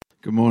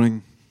Good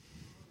morning.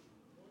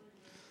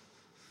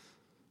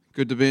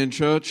 Good to be in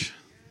church.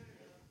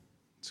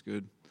 It's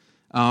good.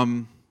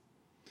 The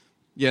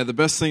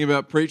best thing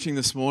about preaching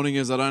this morning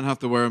is I don't have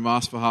to wear a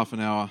mask for half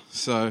an hour.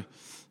 So,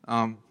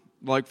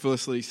 like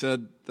Felicity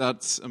said,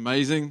 that's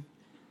amazing.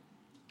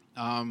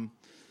 I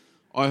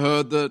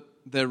heard that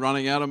they're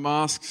running out of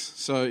masks,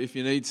 so if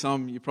you need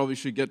some, you probably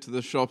should get to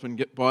the shop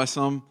and buy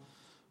some.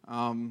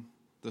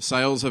 The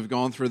sales have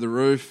gone through the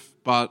roof,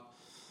 but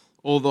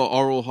all the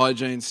oral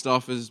hygiene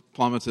stuff is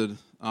plummeted.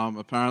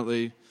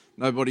 Apparently,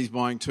 nobody's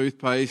buying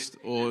toothpaste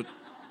or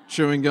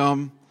chewing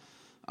gum.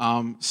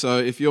 So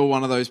if you're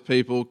one of those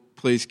people,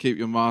 please keep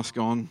your mask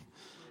on.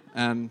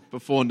 And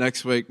before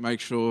next week,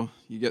 make sure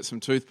you get some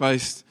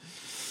toothpaste.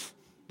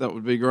 That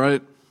would be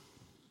great.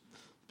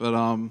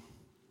 But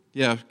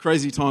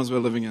crazy times we're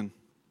living in.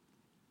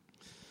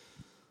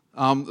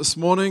 This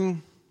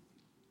morning,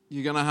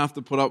 you're going to have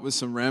to put up with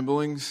some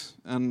ramblings,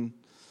 and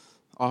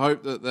I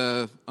hope that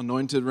they're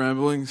anointed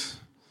ramblings,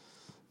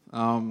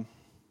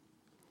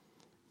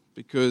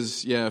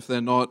 because, if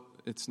they're not,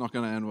 it's not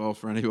going to end well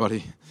for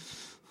anybody.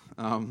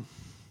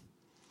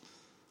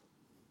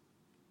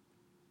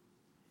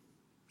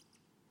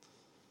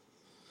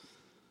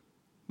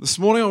 This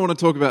morning I want to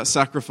talk about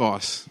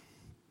sacrifice.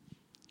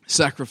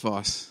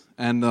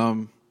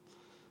 And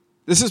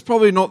this is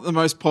probably not the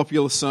most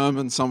popular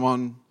sermon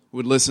someone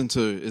would listen to,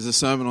 is a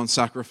sermon on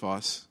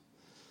sacrifice.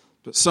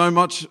 But so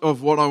much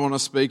of what I want to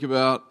speak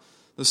about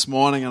this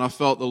morning, and I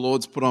felt the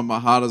Lord's put on my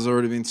heart, has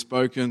already been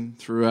spoken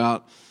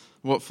throughout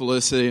what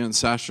Felicity and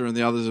Sasha and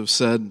the others have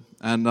said.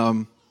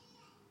 And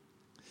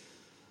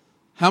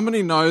how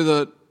many know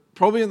that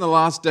probably in the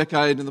last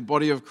decade in the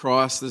body of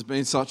Christ, there's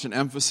been such an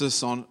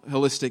emphasis on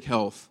holistic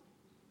health?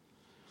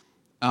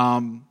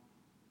 No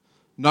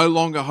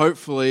longer,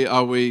 hopefully,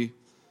 are we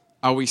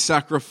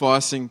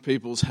sacrificing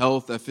people's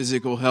health, their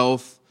physical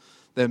health,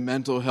 their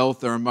mental health,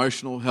 their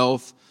emotional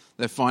health,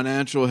 their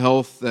financial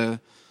health, their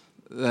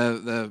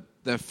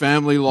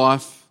family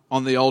life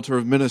on the altar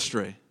of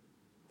ministry.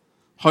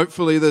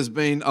 Hopefully there's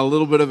been a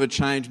little bit of a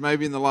change,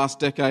 maybe in the last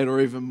decade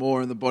or even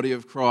more in the body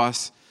of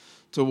Christ,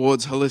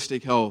 towards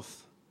holistic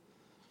health,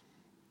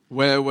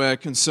 where we're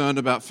concerned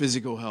about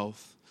physical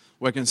health.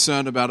 We're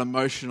concerned about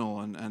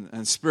emotional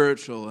and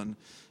spiritual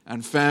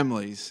and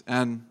families,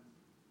 and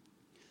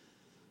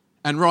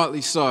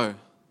rightly so.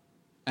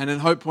 And in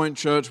Hope Point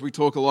Church, we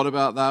talk a lot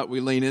about that. We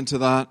lean into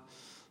that.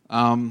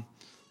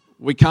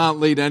 We can't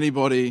lead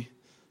anybody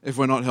if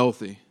we're not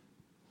healthy.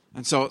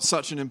 And so it's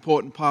such an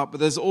important part. But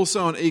there's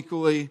also an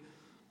equally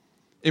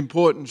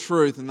important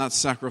truth, and that's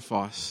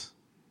sacrifice.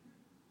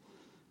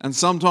 And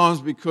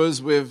sometimes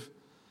because we've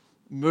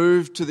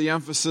moved to the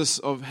emphasis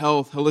of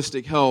health,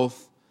 holistic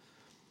health,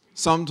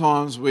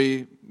 sometimes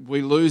we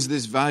lose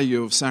this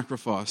value of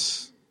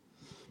sacrifice.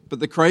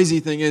 But the crazy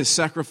thing is,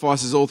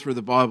 sacrifice is all through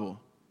the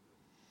Bible.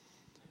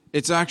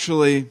 It's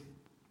actually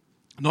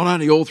not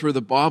only all through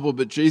the Bible,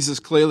 but Jesus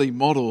clearly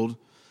modeled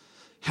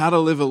how to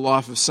live a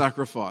life of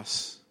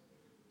sacrifice.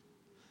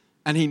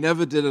 And he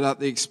never did it at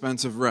the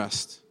expense of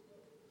rest.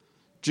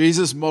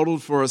 Jesus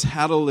modeled for us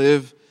how to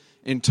live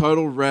in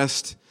total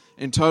rest,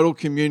 in total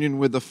communion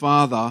with the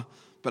Father,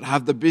 but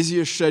have the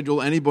busiest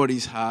schedule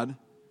anybody's had,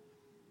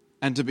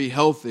 and to be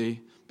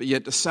healthy, but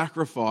yet to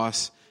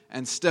sacrifice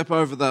and step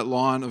over that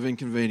line of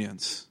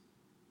inconvenience.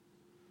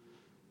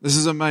 This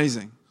is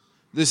amazing.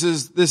 This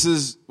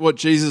is what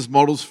Jesus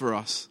models for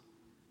us.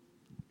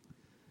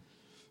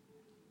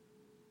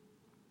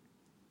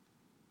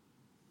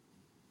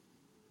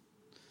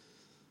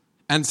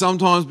 And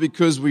sometimes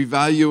because we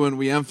value and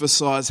we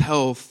emphasize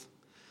health,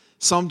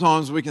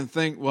 sometimes we can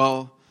think,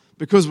 well,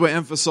 because we're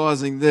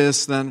emphasizing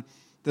this, then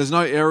there's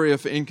no area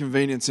for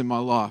inconvenience in my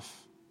life.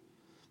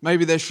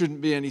 Maybe there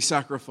shouldn't be any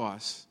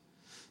sacrifice.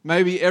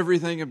 Maybe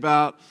everything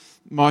about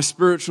my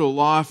spiritual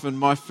life and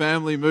my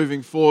family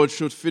moving forward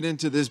should fit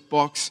into this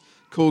box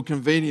called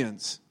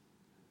convenience.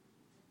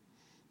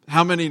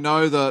 How many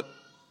know that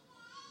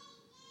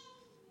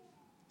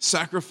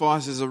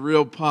sacrifice is a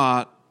real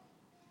part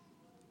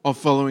of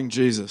following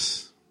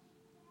Jesus?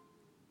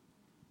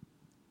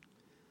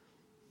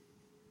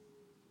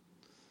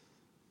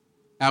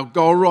 Our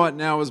goal right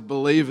now as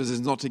believers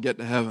is not to get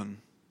to heaven.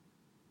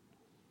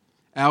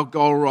 Our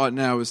goal right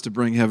now is to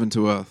bring heaven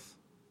to earth.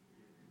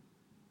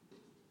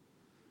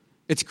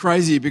 It's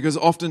crazy because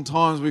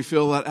oftentimes we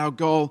feel that our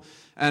goal,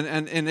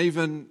 and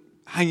even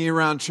hanging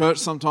around church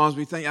sometimes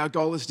we think our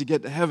goal is to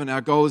get to heaven. Our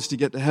goal is to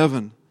get to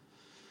heaven.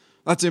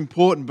 That's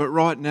important, but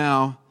right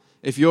now,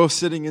 if you're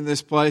sitting in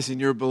this place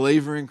and you're a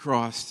believer in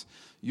Christ,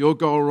 your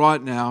goal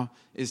right now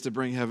is to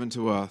bring heaven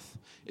to earth,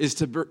 is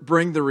to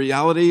bring the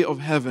reality of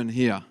heaven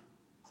here,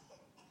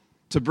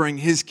 to bring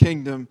His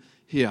kingdom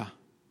here.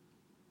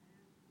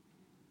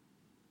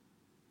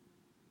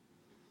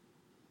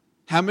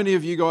 How many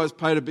of you guys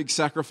paid a big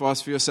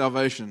sacrifice for your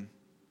salvation?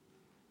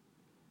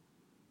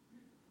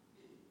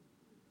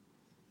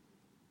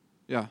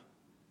 Yeah.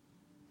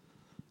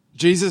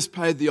 Jesus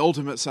paid the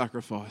ultimate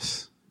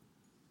sacrifice.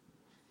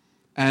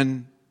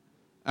 And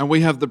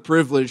we have the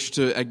privilege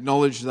to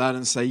acknowledge that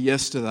and say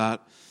yes to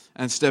that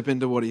and step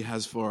into what He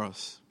has for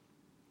us.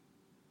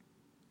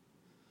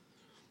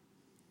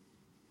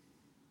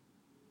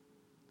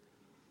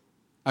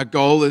 Our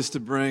goal is to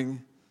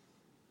bring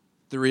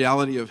the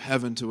reality of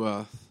heaven to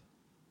earth.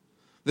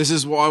 This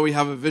is why we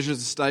have a vision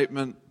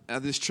statement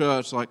at this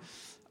church, like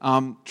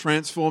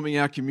transforming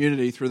our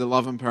community through the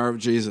love and power of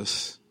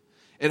Jesus.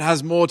 It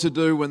has more to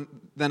do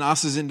than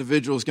us as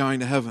individuals going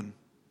to heaven.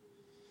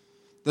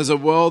 There's a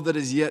world that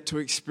is yet to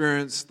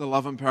experience the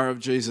love and power of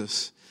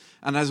Jesus.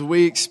 And as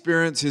we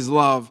experience His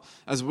love,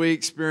 as we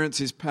experience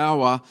His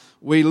power,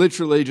 we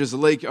literally just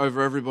leak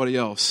over everybody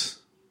else.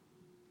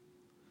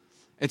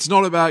 It's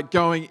not about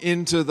going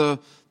into the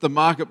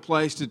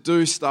marketplace to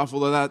do stuff,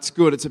 although that's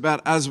good. It's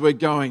about as we're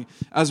going,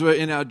 as we're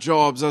in our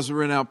jobs, as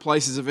we're in our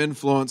places of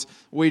influence,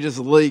 we just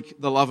leak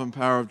the love and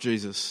power of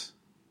Jesus.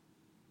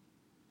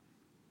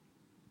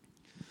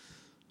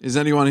 Is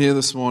anyone here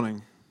this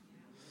morning?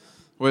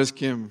 Where's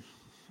Kim?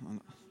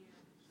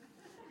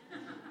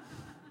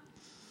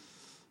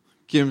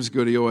 Kim's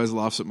good. He always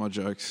laughs at my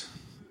jokes.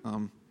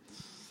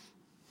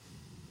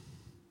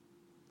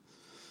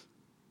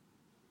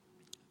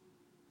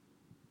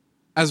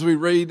 As we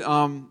read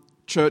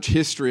church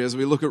history, as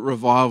we look at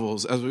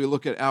revivals, as we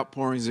look at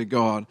outpourings of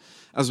God,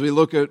 as we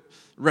look at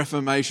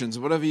reformations,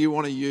 whatever you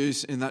want to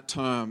use in that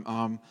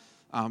term,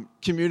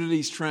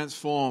 communities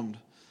transformed,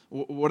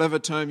 whatever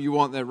term you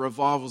want there,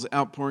 revivals,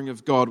 outpouring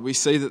of God, we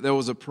see that there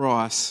was a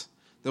price,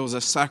 there was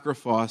a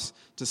sacrifice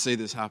to see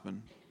this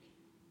happen.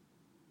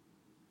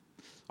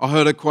 I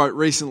heard a quote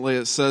recently.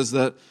 It says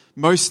that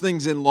most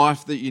things in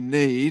life that you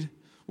need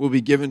will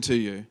be given to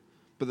you,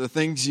 but the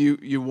things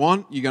you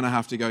want, you're going to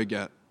have to go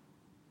get.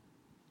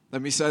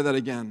 Let me say that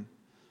again.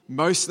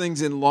 Most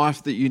things in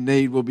life that you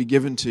need will be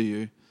given to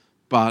you,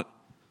 but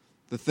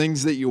the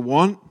things that you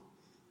want,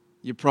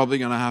 you're probably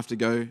going to have to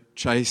go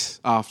chase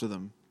after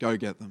them, go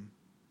get them.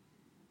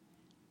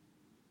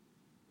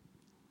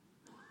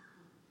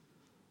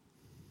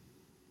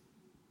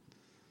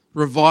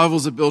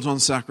 Revivals are built on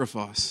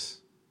sacrifice.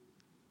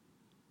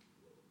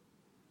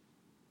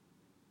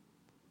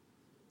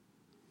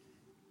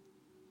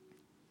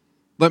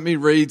 Let me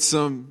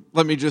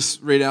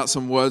just read out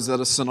some words that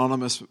are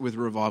synonymous with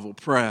revival.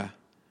 Prayer,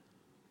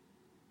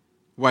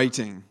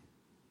 waiting,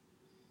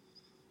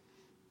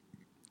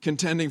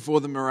 contending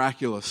for the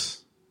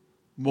miraculous,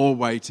 more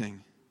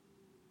waiting,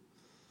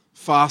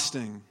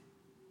 fasting,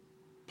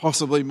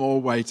 possibly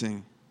more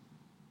waiting,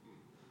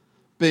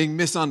 being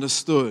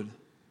misunderstood,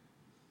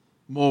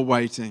 more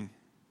waiting,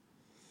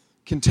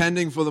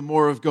 contending for the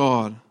more of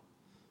God,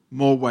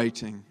 more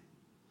waiting,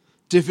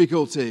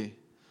 difficulty,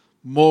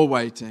 more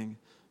waiting,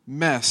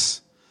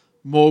 mess,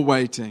 more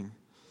waiting,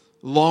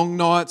 long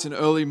nights and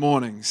early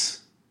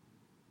mornings,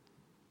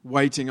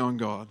 waiting on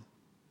God.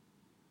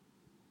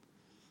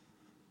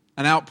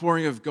 An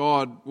outpouring of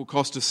God will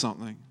cost us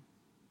something.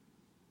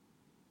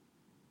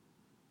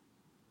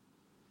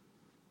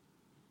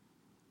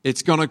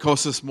 It's going to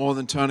cost us more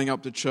than turning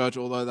up to church,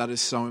 although that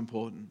is so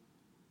important.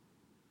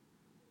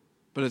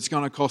 But it's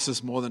going to cost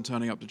us more than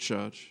turning up to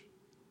church.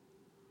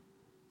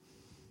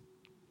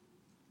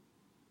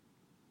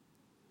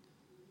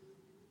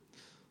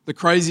 The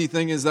crazy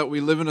thing is that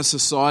we live in a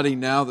society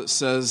now that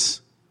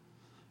says,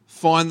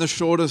 find the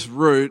shortest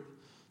route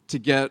to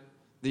get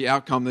the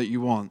outcome that you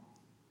want.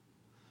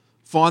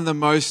 Find the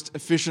most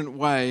efficient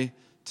way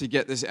to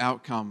get this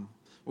outcome.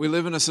 We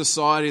live in a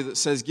society that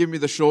says, give me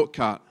the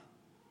shortcut.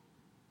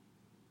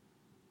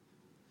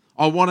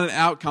 I want an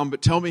outcome,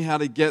 but tell me how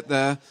to get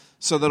there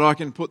so that I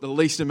can put the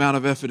least amount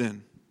of effort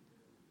in.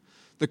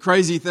 The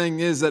crazy thing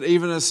is that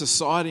even as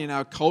society and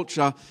our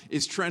culture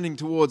is trending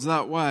towards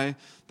that way,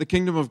 the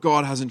kingdom of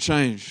God hasn't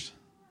changed.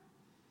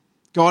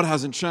 God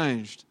hasn't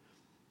changed.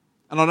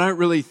 And I don't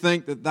really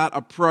think that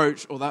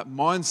approach or that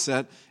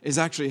mindset is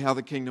actually how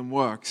the kingdom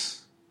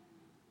works.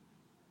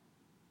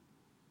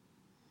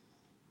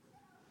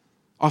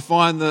 I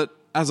find that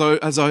as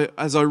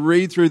I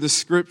read through the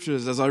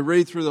scriptures, as I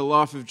read through the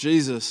life of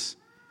Jesus,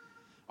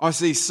 I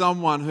see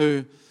someone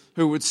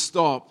who would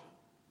stop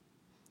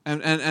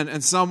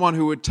and someone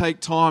who would take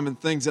time and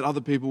things that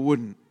other people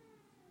wouldn't.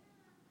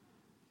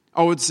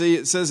 I would see,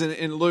 it says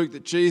in Luke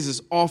that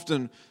Jesus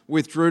often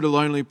withdrew to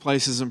lonely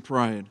places and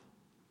prayed.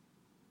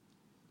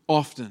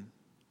 Often.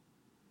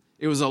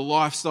 It was a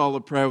lifestyle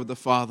of prayer with the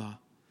Father.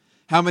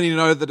 How many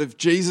know that if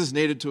Jesus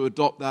needed to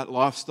adopt that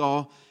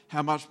lifestyle,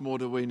 how much more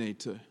do we need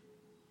to?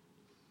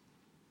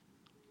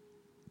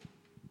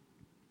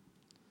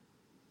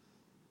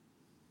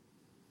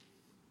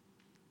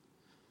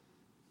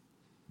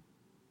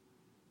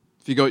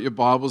 If you got your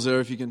Bibles there,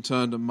 if you can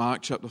turn to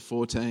Mark chapter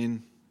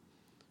 14.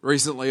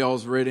 Recently I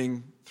was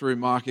reading through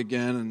Mark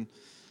again and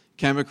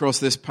came across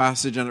this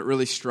passage and it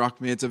really struck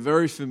me. It's a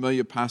very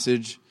familiar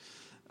passage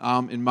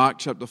in Mark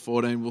chapter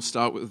 14. We'll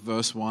start with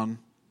verse 1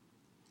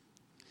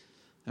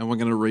 and we're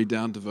going to read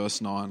down to verse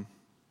 9.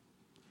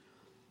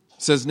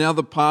 It says, now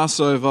the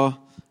Passover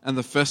and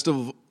the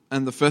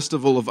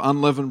festival of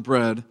unleavened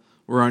bread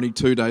were only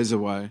 2 days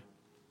away,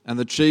 and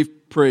the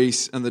chief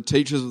priests and the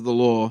teachers of the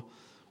law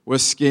were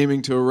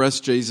scheming to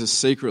arrest Jesus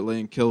secretly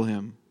and kill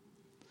him.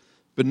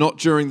 But not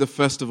during the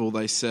festival,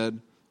 they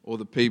said, or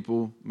the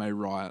people may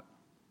riot.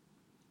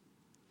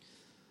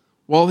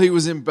 While he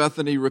was in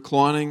Bethany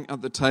reclining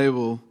at the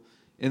table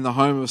in the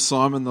home of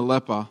Simon the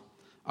leper,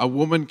 a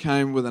woman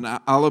came with an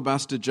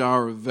alabaster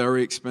jar of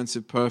very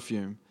expensive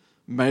perfume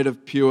made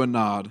of pure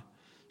nard.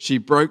 She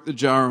broke the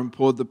jar and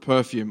poured the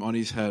perfume on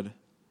his head.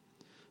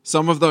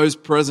 Some of those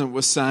present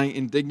were saying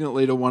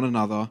indignantly to one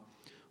another,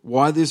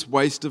 "Why this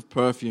waste of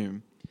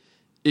perfume?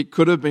 It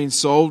could have been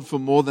sold for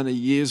more than a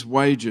year's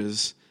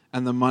wages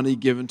and the money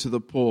given to the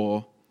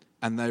poor."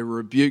 And they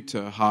rebuked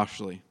her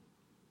harshly.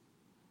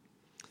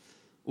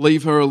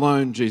 "Leave her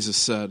alone," Jesus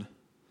said.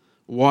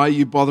 "Why are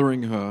you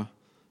bothering her?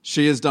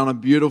 She has done a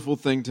beautiful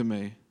thing to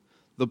me.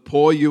 The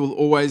poor you will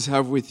always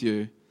have with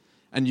you,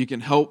 and you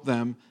can help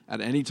them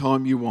at any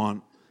time you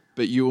want,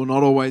 but you will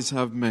not always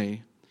have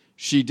me.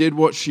 She did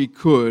what she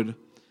could.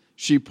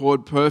 She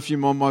poured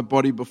perfume on my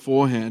body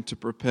beforehand to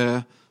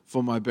prepare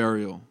for my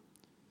burial."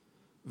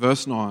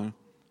 Verse 9,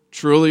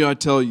 "Truly I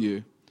tell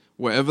you,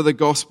 wherever the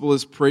gospel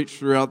is preached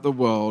throughout the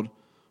world,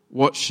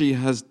 what she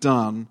has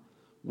done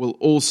will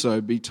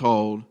also be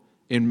told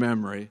in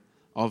memory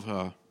of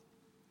her."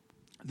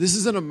 This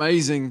is an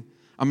amazing,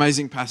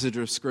 amazing passage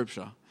of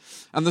Scripture.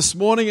 And this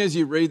morning, as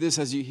you read this,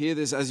 as you hear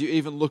this, as you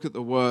even look at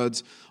the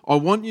words, I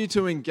want you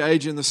to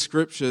engage in the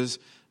Scriptures,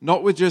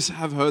 not with just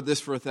have heard this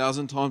for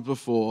 1,000 times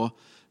before,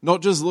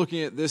 not just looking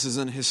at this as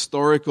an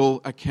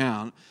historical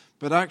account,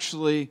 but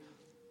actually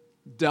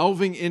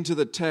delving into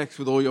the text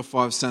with all your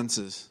 5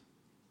 senses,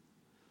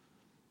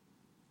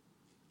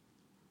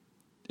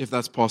 if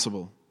that's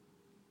possible.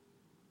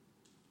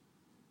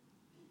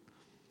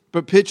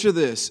 But picture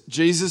this.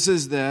 Jesus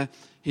is there.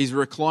 He's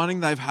reclining.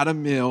 They've had a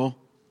meal.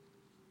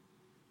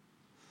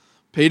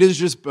 Peter's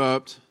just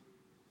burped.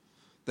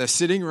 They're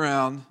sitting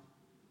around.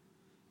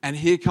 And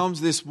here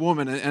comes this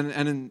woman.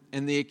 And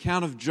in the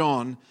account of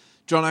John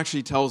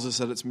actually tells us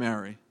that it's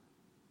Mary.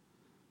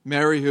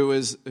 Mary, who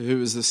is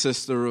the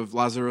sister of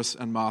Lazarus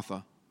and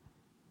Martha.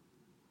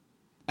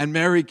 And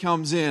Mary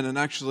comes in and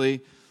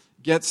actually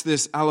gets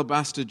this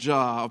alabaster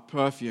jar of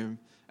perfume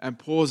and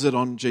pours it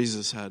on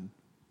Jesus' head.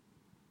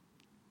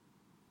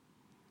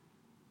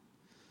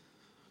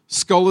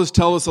 Scholars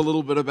tell us a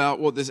little bit about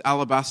what this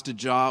alabaster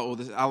jar or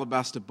this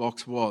alabaster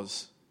box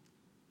was.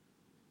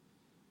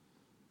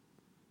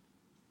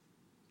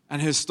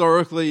 And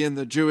historically in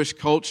the Jewish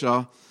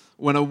culture,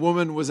 when a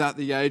woman was at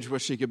the age where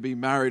she could be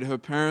married, her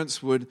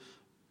parents would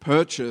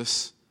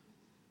purchase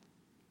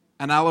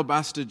an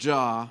alabaster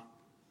jar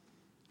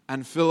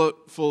and fill it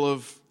full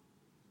of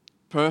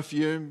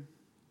perfume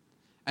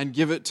and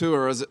give it to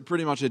her as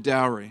pretty much a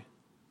dowry.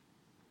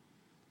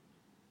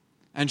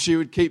 And she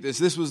would keep this.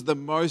 This was the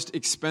most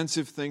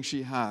expensive thing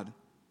she had.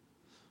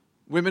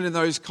 Women in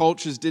those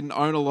cultures didn't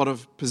own a lot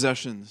of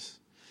possessions.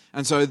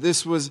 And so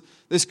this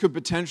could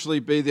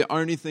potentially be the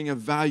only thing of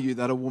value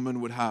that a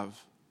woman would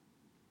have.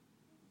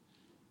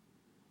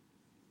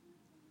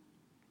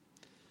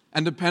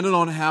 And depending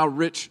on how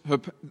rich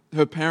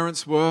her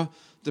parents were,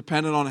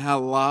 depending on how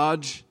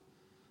large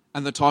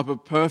and the type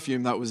of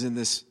perfume that was in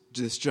this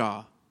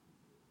jar.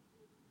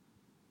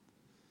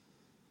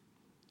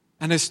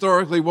 And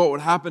historically what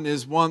would happen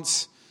is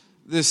once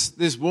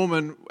this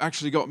woman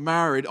actually got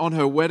married, on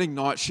her wedding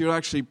night, she would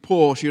actually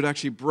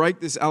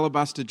break this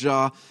alabaster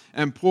jar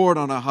and pour it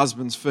on her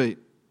husband's feet.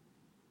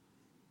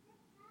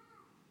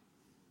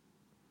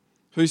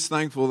 Who's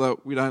thankful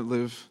that we don't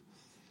live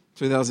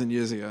 2,000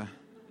 years ago?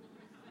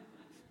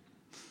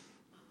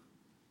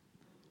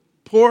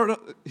 Pour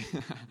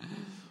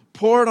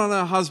it on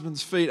her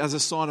husband's feet as a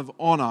sign of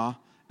honor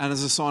and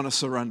as a sign of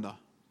surrender.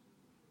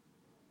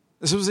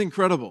 This was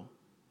incredible.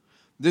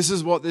 This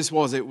is what this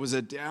was. It was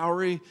a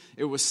dowry.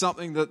 It was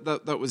something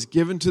that was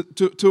given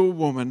to a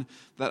woman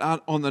that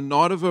on the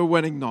night of her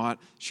wedding night,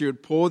 she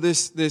would pour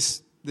this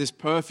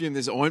perfume,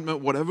 this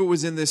ointment, whatever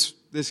was in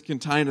this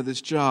container,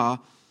 this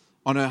jar,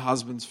 on her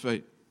husband's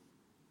feet.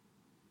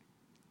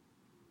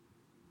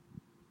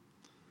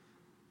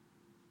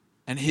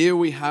 And here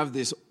we have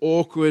this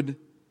awkward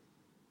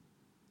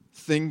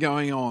thing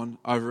going on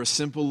over a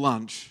simple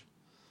lunch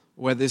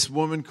where this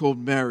woman called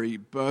Mary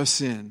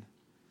bursts in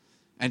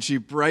and she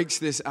breaks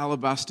this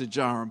alabaster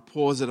jar and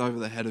pours it over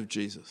the head of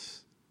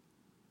Jesus.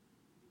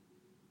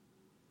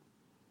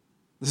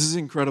 This is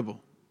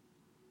incredible.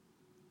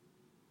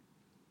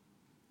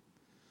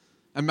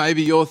 And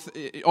maybe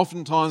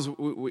oftentimes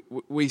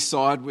we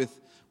side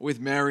with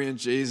Mary and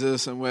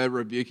Jesus and we're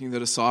rebuking the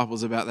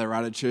disciples about their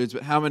attitudes,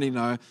 but how many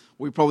know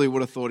we probably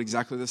would have thought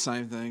exactly the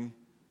same thing?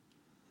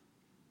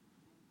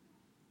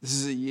 This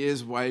is a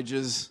year's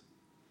wages.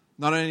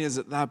 Not only is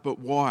it that, but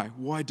why?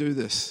 Why do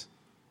this?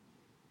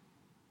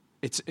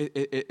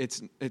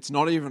 It's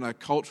not even a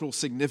cultural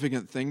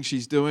significant thing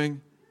she's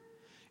doing.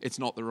 It's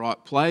not the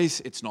right place.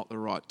 It's not the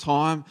right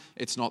time.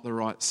 It's not the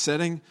right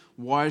setting.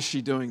 Why is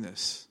she doing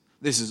this?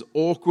 This is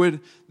awkward.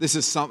 This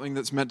is something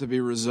that's meant to be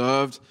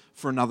reserved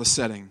for another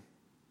setting.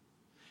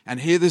 And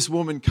here this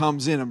woman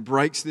comes in and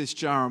breaks this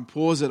jar and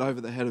pours it over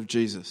the head of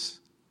Jesus.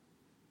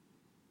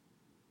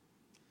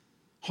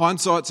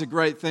 Hindsight's a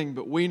great thing,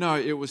 but we know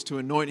it was to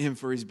anoint him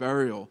for his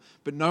burial.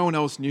 But no one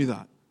else knew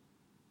that.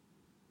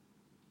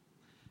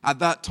 At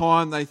that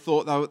time, they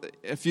thought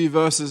a few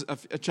verses,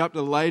 a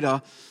chapter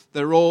later,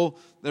 they're all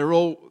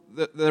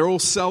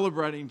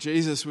celebrating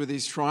Jesus with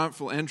his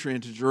triumphal entry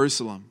into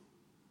Jerusalem.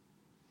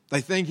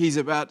 They think he's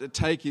about to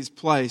take his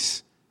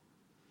place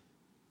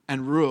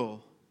and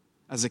rule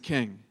as a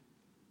king.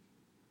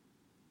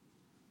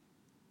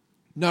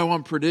 No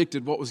one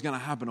predicted what was going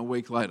to happen a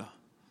week later.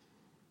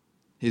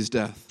 His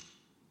death.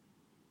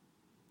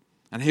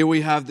 And here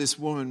we have this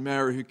woman,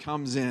 Mary, who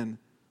comes in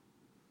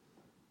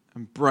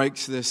and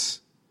breaks this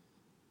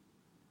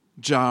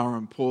jar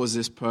and pours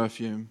this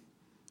perfume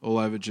all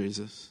over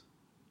Jesus.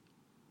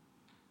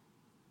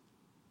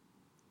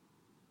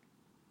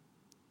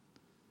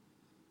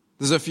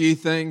 There's a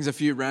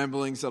few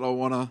ramblings that I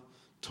want to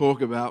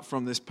talk about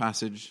from this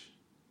passage.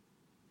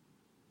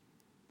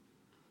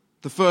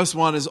 The first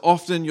one is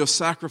often your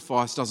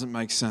sacrifice doesn't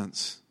make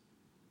sense.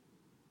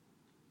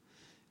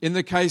 In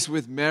the case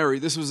with Mary,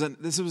 this was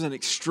an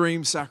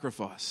extreme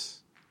sacrifice.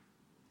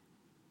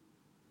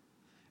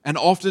 And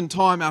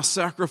oftentimes our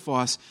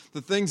sacrifice,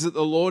 the things that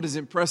the Lord is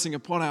impressing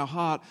upon our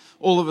heart,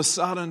 all of a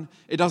sudden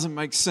it doesn't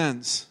make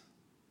sense.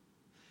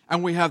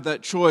 And we have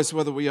that choice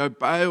whether we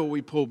obey or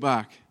we pull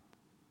back.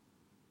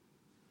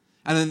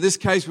 And in this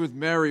case with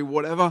Mary,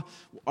 whatever,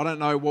 I don't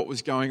know what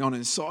was going on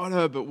inside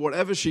her, but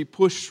whatever she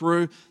pushed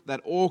through,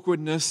 that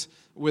awkwardness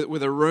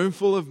with a room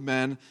full of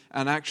men,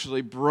 and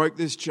actually broke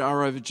this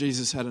jar over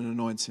Jesus' head and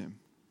anoints him.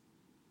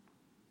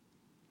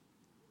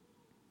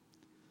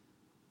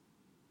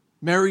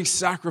 Mary's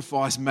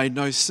sacrifice made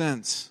no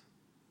sense.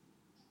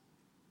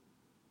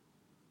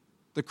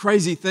 The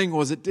crazy thing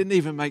was it didn't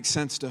even make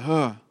sense to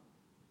her.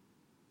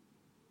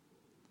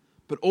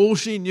 But all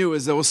she knew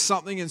is there was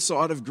something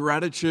inside of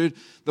gratitude.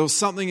 There was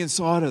something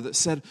inside her that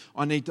said,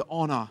 I need to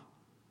honor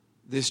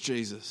this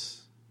Jesus.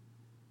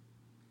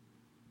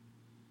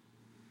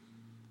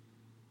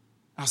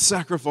 Our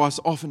sacrifice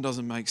often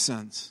doesn't make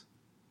sense.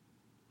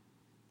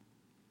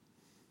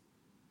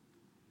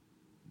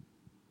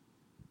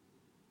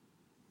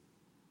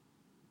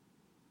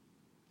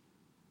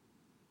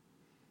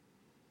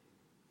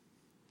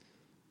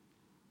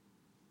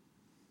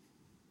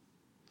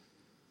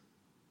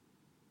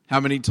 How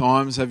many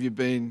times have you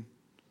been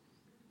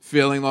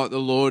feeling like the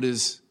Lord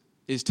is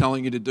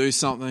telling you to do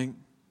something?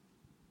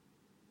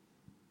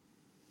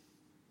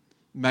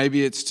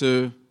 Maybe it's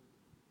to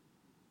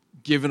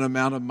give an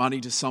amount of money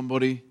to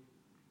somebody.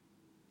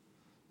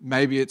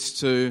 Maybe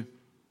it's to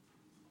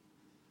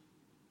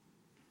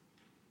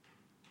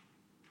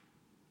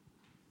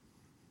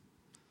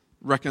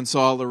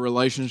reconcile a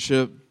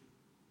relationship.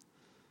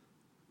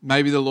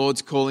 Maybe the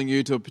Lord's calling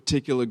you to a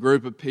particular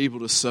group of people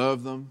to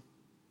serve them.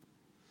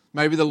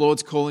 Maybe the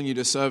Lord's calling you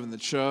to serve in the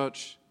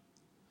church.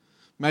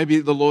 Maybe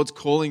the Lord's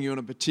calling you in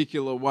a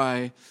particular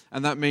way,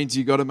 and that means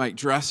you've got to make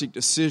drastic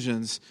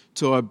decisions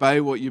to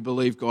obey what you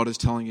believe God is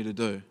telling you to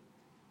do.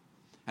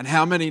 And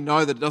how many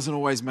know that it doesn't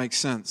always make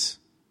sense?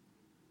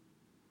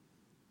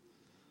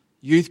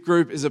 Youth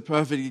group is a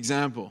perfect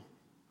example,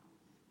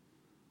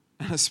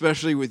 and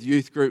especially with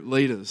youth group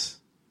leaders.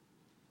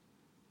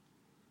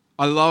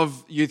 I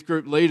love youth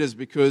group leaders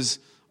because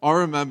I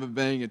remember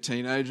being a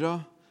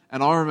teenager,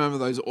 and I remember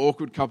those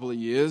awkward couple of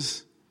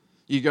years.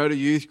 You go to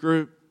youth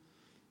group,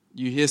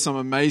 you hear some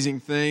amazing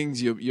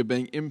things, you're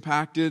being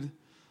impacted,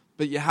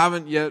 but you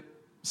haven't yet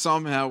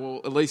somehow,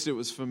 well, at least it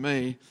was for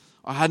me,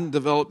 I hadn't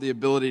developed the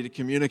ability to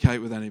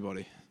communicate with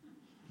anybody.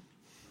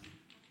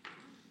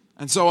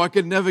 And so I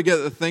could never get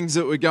the things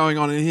that were going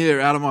on in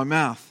here out of my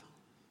mouth.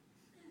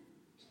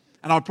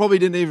 And I probably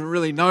didn't even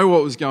really know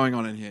what was going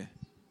on in here.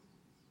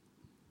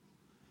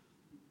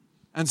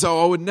 And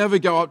so I would never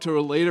go up to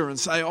a leader and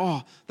say,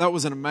 oh, that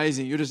was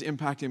amazing, you're just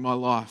impacting my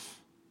life.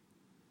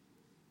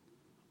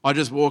 I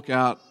just walk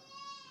out,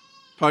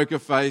 poker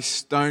face,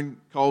 stone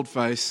cold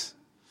face,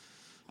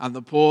 and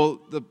the poor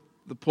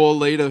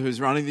leader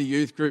who's running the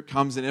youth group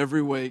comes in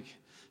every week,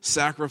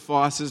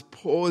 sacrifices,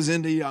 pours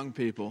into young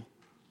people.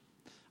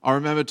 I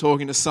remember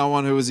talking to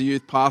someone who was a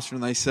youth pastor,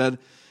 and they said,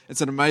 it's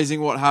amazing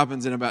what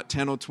happens in about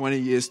 10 or 20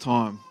 years'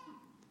 time.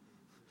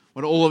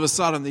 When all of a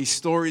sudden these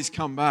stories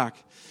come back,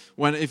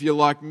 when if you're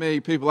like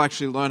me, people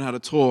actually learn how to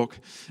talk,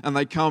 and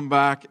they come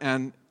back,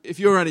 and if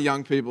you're any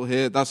young people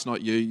here, that's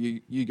not you.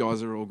 You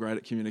guys are all great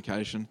at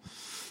communication.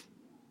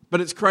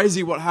 But it's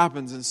crazy what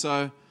happens, and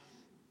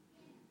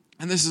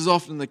this is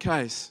often the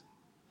case.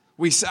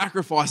 We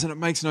sacrifice and it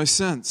makes no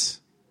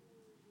sense.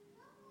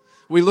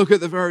 We look at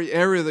the very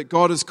area that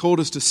God has called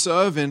us to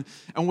serve in,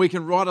 and we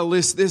can write a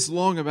list this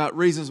long about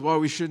reasons why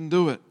we shouldn't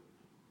do it.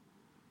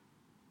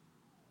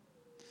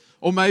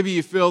 Or maybe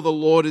you feel the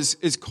Lord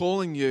is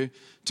calling you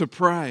to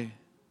pray,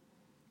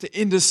 to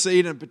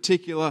intercede in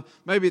particular.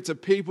 Maybe it's a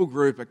people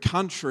group, a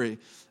country,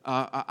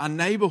 a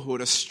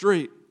neighborhood, a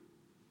street.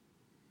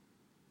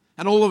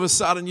 And all of a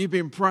sudden you've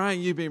been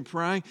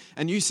praying,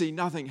 and you see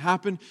nothing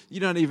happen. You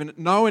don't even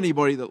know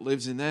anybody that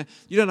lives in there.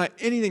 You don't know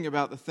anything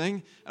about the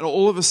thing. And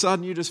all of a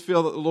sudden you just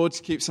feel that the Lord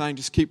keeps saying,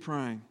 just keep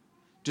praying.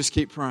 Just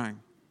keep praying.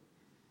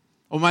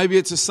 Or maybe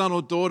it's a son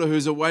or daughter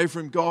who's away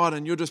from God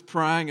and you're just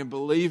praying and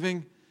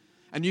believing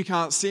and you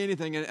can't see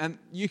anything. And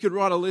you could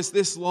write a list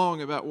this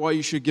long about why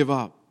you should give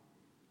up.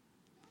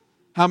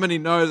 How many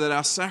know that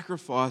our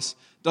sacrifice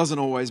doesn't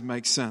always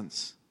make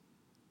sense?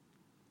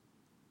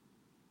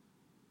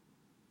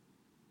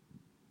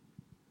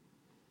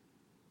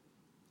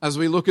 As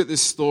we look at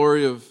this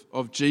story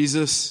of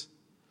Jesus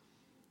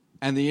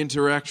and the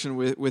interaction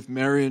with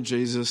Mary and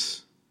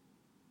Jesus,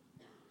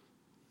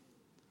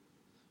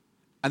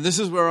 and this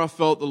is where I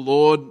felt the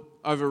Lord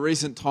over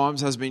recent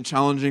times has been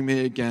challenging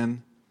me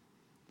again,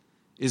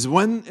 is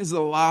when is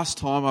the last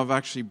time I've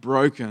actually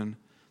broken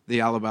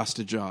the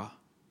alabaster jar?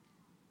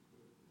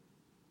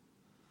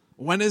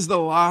 When is the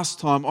last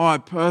time I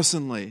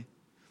personally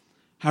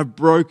have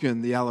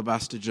broken the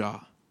alabaster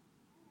jar?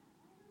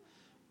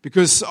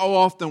 Because so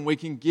often we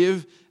can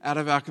give out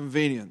of our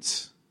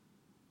convenience.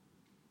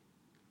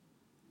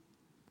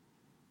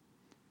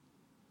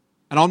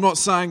 And I'm not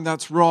saying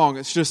that's wrong,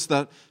 it's just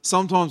that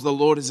sometimes the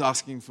Lord is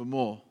asking for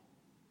more.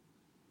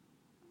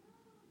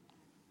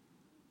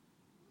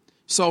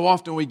 So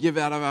often we give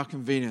out of our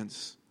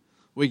convenience.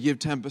 We give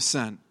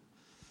 10%.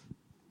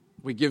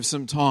 We give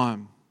some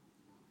time.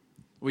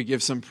 We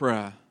give some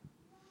prayer.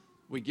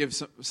 We give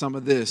some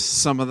of this,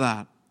 some of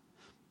that.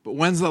 But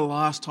when's the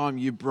last time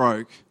you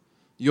broke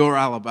your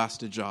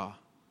alabaster jar?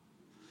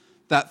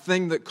 That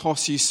thing that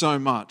costs you so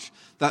much.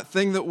 That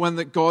thing that when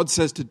that God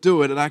says to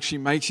do it, it actually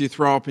makes you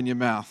throw up in your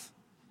mouth.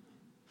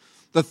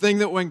 The thing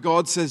that when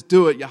God says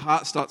do it, your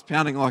heart starts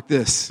pounding like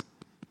this.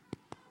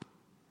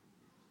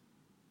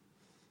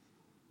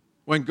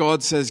 When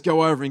God says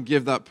go over and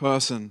give that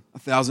person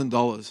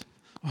 $1,000.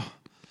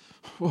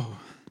 Whoa.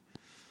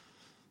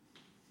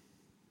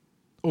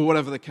 Or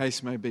whatever the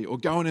case may be. Or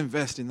go and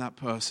invest in that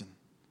person.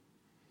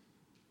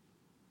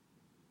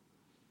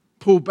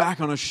 Pull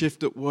back on a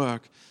shift at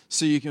work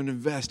so you can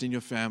invest in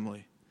your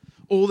family.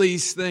 All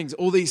these things,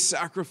 all these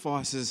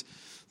sacrifices,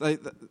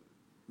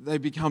 they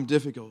become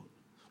difficult.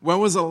 When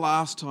was the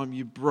last time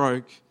you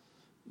broke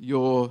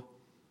your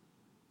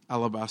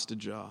alabaster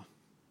jar?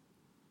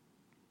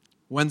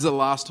 When's the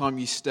last time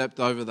you stepped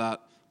over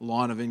that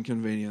line of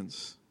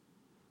inconvenience?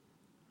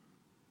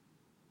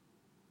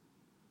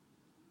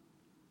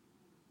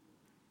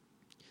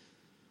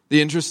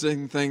 The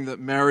interesting thing that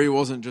Mary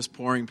wasn't just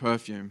pouring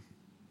perfume.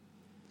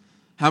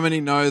 How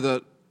many know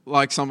that,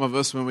 like some of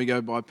us, when we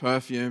go buy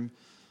perfume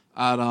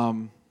at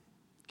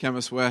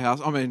Chemist Warehouse,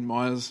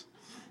 Myers,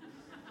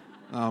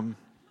 when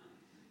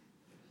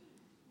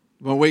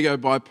we go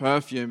buy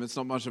perfume, it's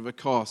not much of a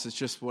cost. It's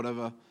just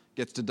whatever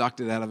gets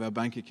deducted out of our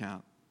bank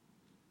account.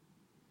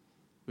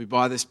 We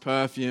buy this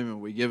perfume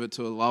and we give it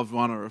to a loved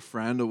one or a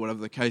friend or whatever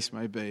the case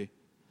may be.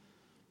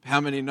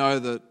 How many know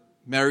that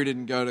Mary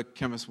didn't go to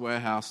Chemist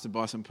Warehouse to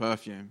buy some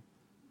perfume?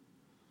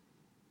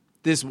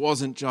 This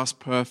wasn't just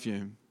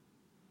perfume.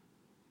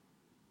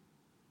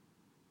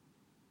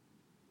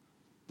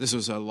 This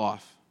was her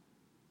life.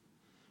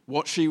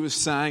 What she was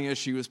saying as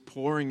she was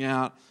pouring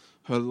out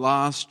her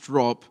last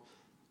drop,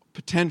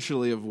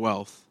 potentially of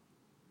wealth,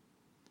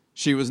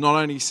 she was not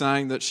only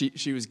saying that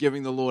she was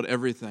giving the Lord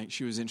everything,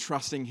 she was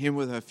entrusting Him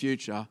with her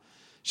future.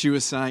 She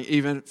was saying,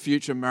 even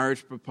future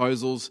marriage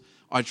proposals,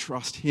 I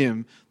trust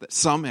Him that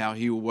somehow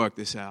He will work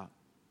this out.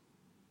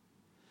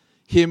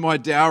 Here my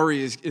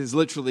dowry is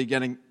literally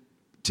getting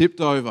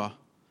tipped over,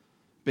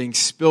 being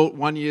spilt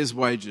 1 year's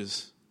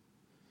wages.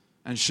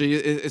 And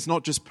it's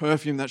not just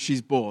perfume that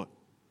she's bought.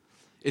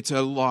 It's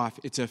her life.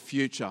 It's her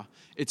future.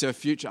 It's her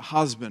future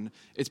husband.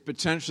 It's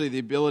potentially the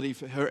ability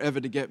for her ever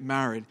to get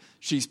married.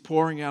 She's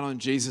pouring out on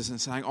Jesus and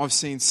saying, I've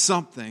seen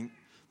something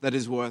that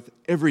is worth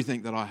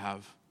everything that I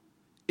have,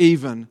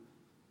 even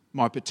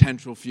my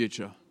potential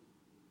future.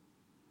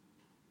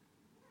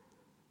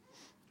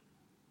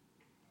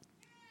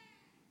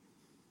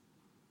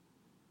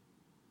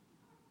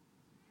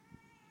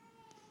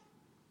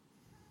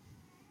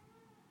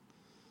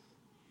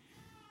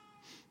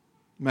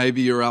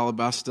 Maybe your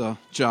alabaster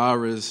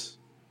jar is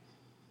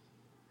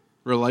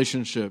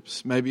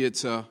relationships. Maybe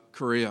it's a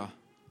career.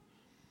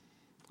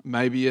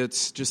 Maybe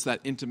it's just that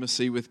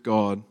intimacy with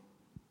God.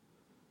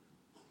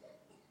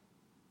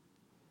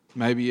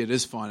 Maybe it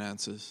is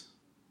finances.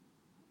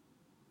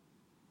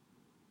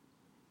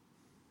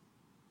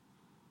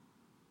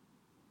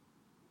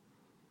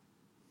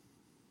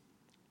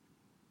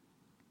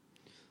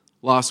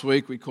 Last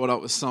week we caught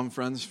up with some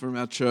friends from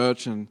our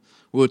church and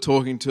we were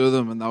talking to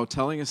them and they were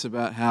telling us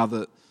about how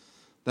that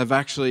they've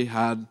actually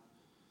had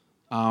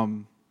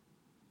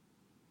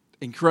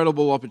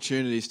incredible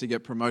opportunities to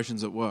get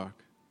promotions at work.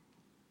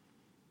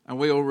 And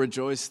we all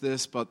rejoice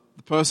this, but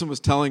the person was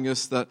telling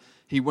us that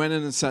he went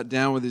in and sat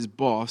down with his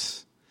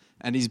boss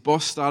and his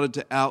boss started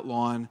to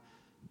outline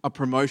a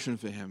promotion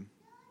for him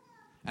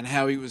and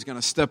how he was going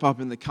to step up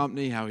in the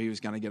company, how he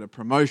was going to get a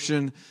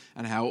promotion,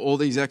 and how all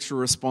these extra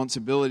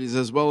responsibilities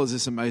as well as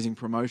this amazing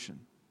promotion.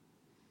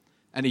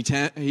 And he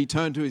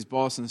turned to his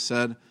boss and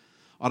said,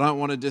 I don't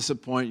want to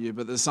disappoint you,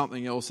 but there's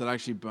something else that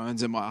actually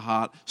burns in my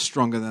heart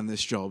stronger than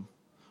this job.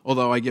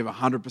 Although I give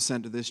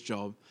 100% to this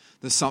job,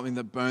 there's something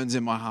that burns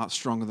in my heart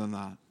stronger than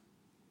that.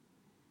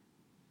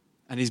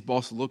 And his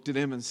boss looked at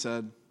him and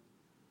said,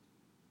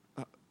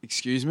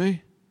 excuse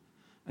me?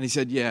 And he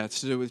said, yeah,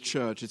 it's to do with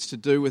church. It's to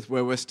do with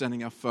where we're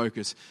standing our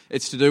focus.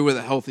 It's to do with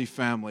a healthy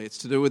family. It's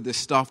to do with this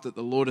stuff that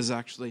the Lord has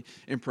actually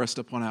impressed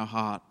upon our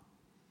heart.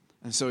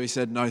 And so he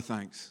said, no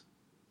thanks.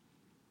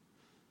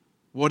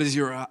 What is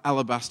your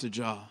alabaster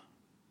jar?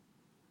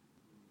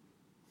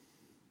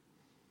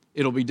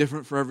 It'll be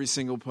different for every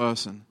single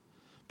person.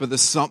 But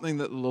there's something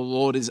that the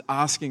Lord is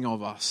asking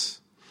of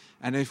us.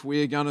 And if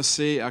we are going to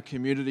see our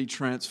community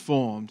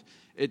transformed,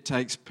 it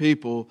takes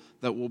people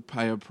that will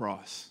pay a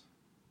price.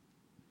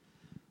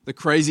 The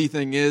crazy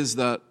thing is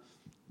that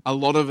a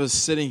lot of us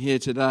sitting here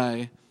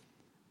today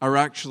are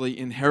actually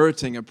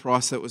inheriting a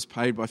price that was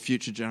paid by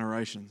future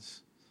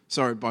generations.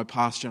 By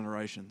past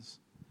generations.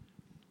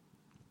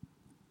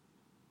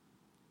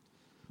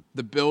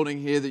 The building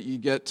here that you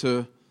get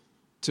to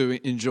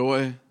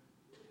enjoy,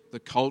 the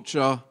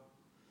culture,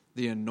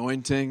 the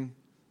anointing,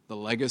 the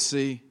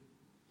legacy,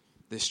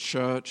 this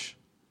church,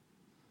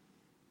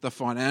 the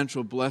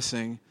financial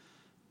blessing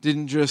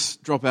didn't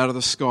just drop out of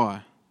the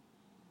sky.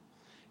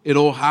 It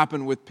all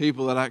happened with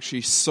people that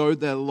actually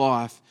sowed their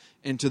life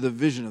into the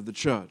vision of the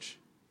church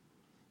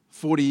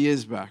 40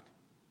 years back.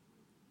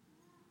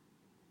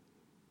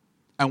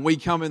 And we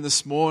come in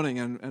this morning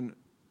and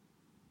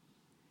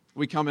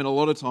we come in a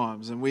lot of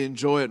times and we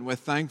enjoy it and we're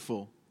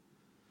thankful.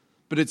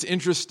 But it's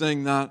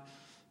interesting that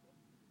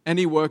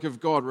any work of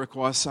God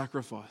requires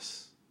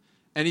sacrifice.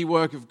 Any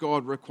work of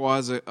God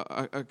requires a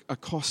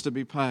cost to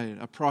be paid,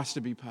 a price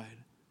to be paid.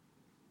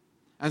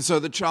 And so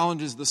the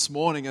challenge is this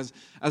morning,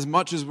 as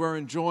much as we're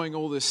enjoying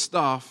all this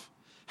stuff,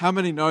 how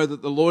many know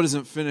that the Lord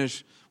isn't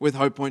finished with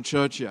Hope Point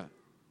Church yet?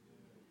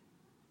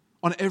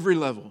 On every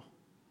level.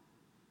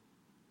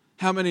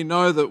 How many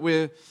know that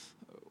we're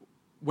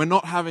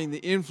not having the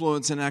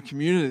influence in our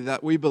community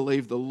that we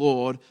believe the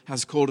Lord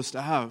has called us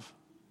to have?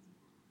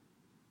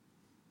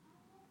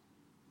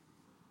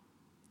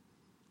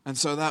 And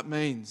so that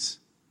means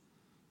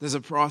there's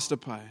a price to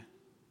pay.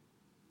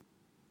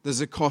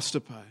 There's a cost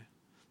to pay.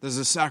 There's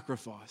a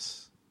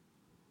sacrifice.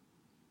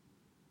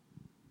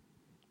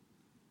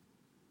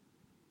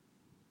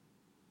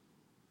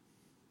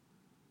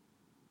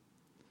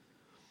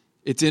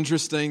 It's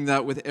interesting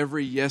that with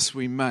every yes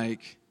we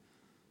make,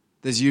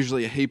 there's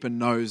usually a heap of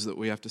no's that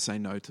we have to say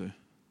no to.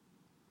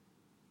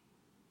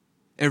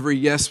 Every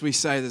yes we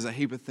say, there's a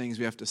heap of things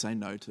we have to say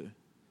no to.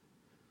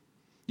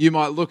 You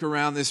might look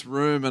around this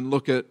room and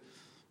look at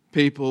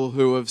people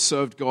who have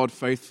served God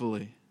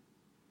faithfully.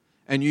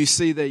 And you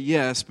see their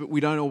yes, but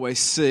we don't always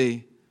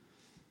see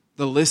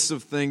the list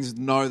of things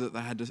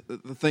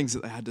the things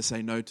that they had to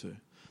say no to.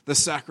 The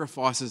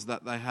sacrifices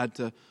that they had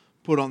to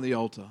put on the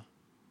altar.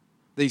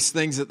 These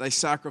things that they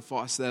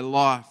sacrificed, their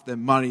life, their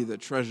money, their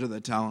treasure, their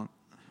talent.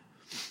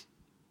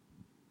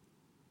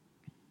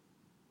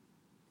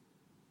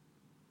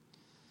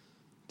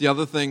 The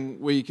other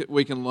thing we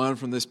can learn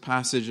from this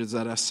passage is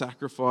that our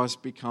sacrifice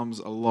becomes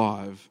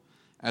alive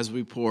as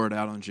we pour it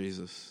out on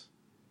Jesus.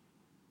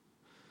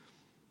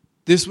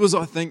 This was,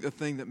 I think, the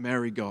thing that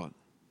Mary got.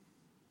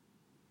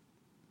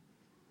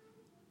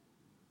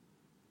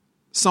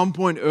 Some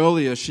point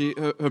earlier,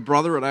 her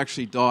brother had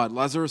actually died.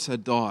 Lazarus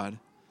had died.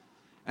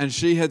 And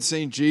she had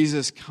seen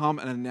Jesus come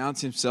and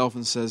announce himself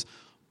and says,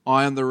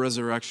 I am the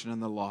resurrection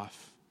and the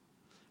life.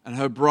 And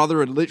her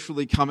brother had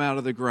literally come out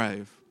of the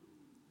grave.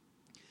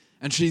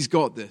 And she's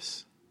got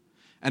this.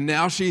 And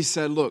now she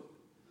said, look,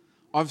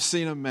 I've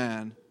seen a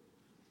man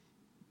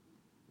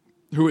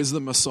who is the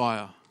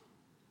Messiah.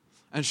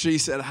 And she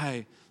said,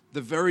 hey,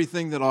 the very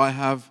thing that I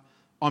have,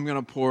 I'm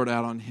going to pour it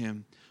out on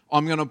him.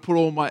 I'm going to put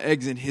all my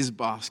eggs in his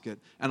basket,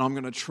 and I'm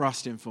going to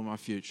trust him for my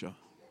future.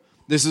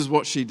 This is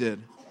what she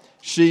did.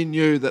 She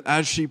knew that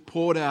as she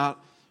poured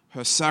out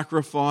her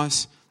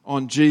sacrifice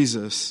on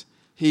Jesus,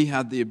 he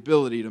had the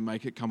ability to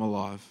make it come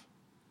alive.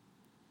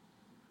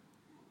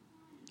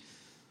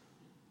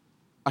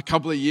 A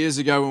couple of years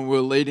ago when we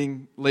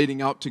were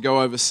leading up to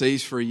go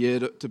overseas for a year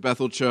to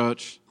Bethel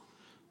Church,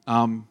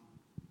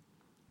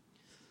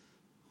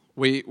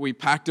 we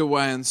packed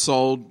away and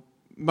sold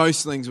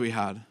most things we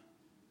had.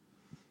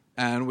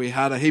 And we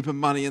had a heap of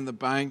money in the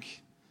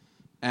bank,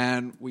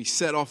 and we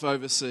set off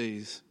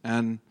overseas.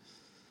 And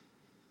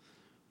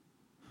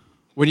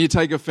when you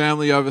take a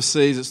family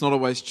overseas, it's not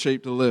always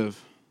cheap to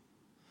live.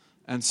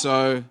 And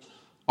so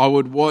I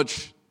would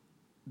watch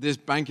this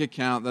bank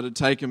account that had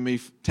taken me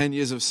 10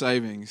 years of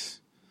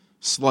savings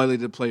slowly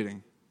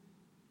depleting.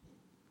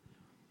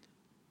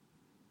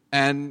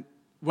 And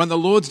when the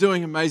Lord's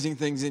doing amazing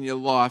things in your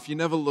life, you're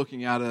never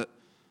looking at it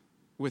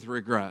with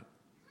regret.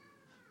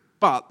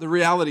 But the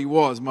reality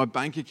was my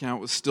bank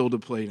account was still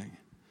depleting.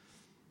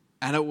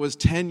 And it was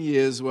 10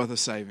 years worth of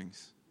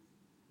savings.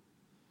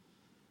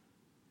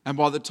 And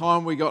by the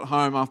time we got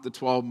home after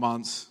 12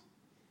 months,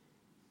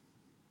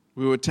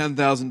 we were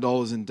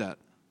 $10,000 in debt.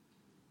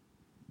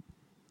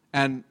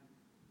 And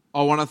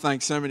I want to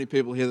thank so many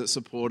people here that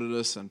supported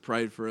us and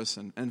prayed for us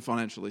and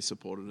financially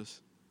supported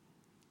us.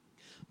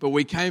 But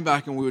we came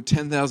back and we were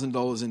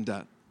 $10,000 in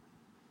debt.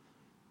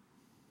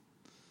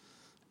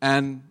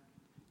 And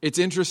it's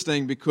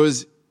interesting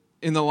because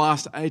in the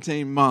last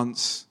 18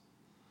 months,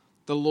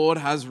 the Lord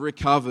has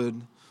recovered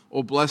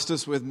or blessed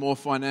us with more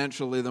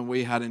financially than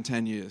we had in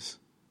 10 years.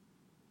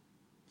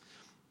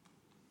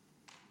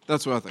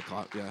 That's worth a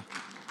clap, yeah.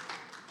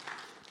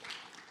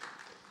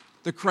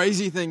 The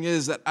crazy thing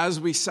is that as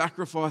we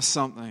sacrifice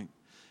something,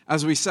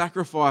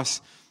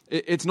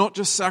 it's not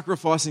just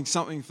sacrificing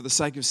something for the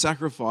sake of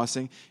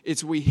sacrificing,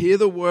 it's we hear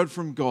the word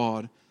from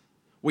God,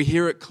 we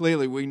hear it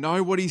clearly, we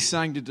know what He's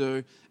saying to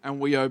do,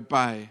 and we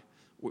obey.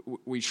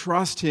 We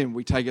trust Him,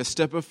 we take a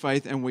step of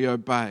faith, and we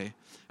obey.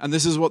 And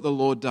this is what the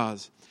Lord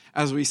does.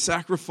 As we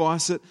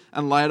sacrifice it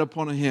and lay it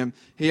upon Him,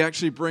 He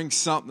actually brings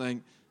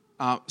something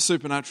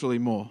supernaturally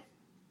more.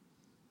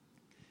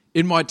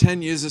 In my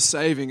 10 years of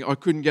saving, I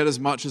couldn't get as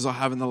much as I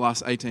have in the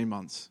last 18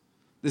 months.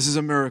 This is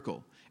a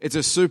miracle. It's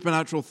a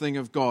supernatural thing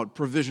of God,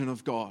 provision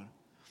of God,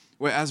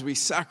 where as we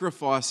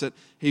sacrifice it,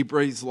 He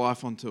breathes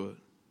life onto it.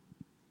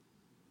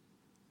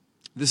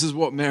 This is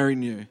what Mary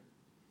knew.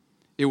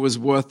 It was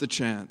worth the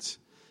chance.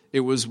 It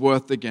was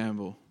worth the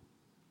gamble.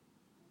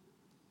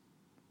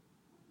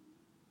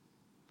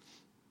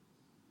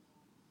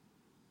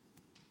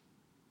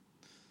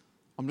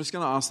 I'm just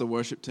going to ask the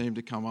worship team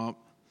to come up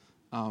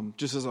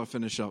just as I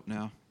finish up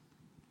now.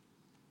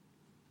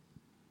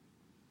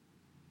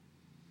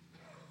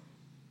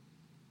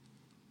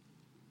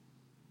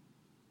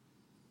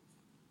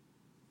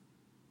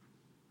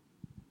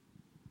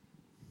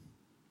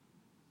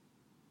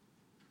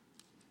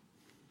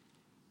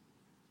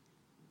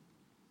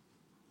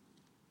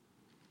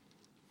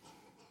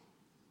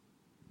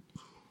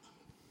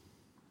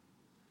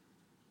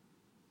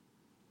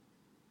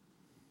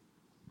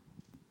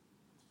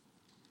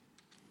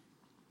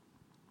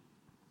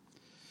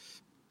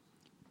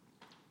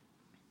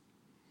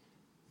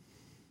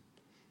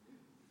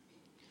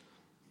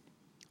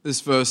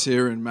 This verse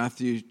here in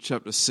Matthew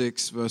chapter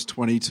 6, verse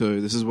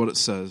 22, this is what it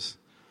says.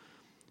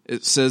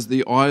 It says,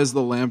 "The eye is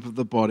the lamp of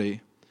the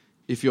body.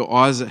 If your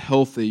eyes are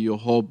healthy, your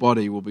whole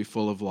body will be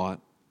full of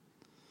light."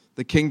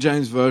 The King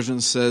James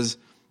Version says,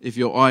 "If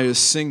your eye is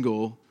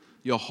single,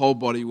 your whole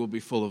body will be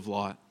full of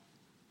light."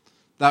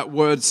 That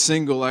word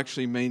single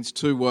actually means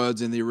two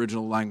words in the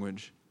original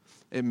language.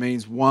 It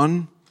means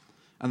one,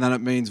 and then it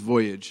means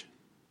voyage.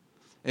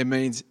 It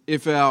means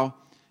if our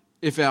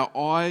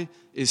eye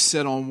is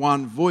set on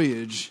one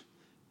voyage,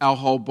 our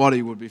whole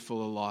body would be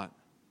full of light.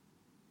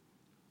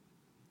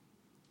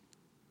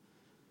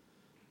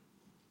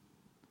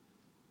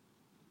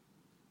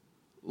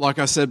 Like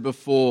I said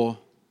before,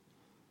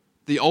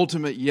 the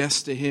ultimate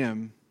yes to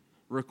Him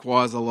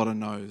requires a lot of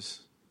no's.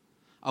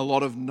 A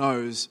lot of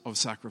no's of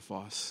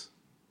sacrifice.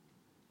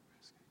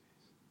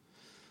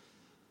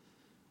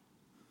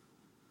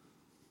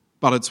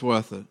 But it's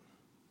worth it.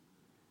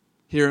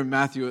 Here in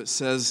Matthew it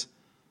says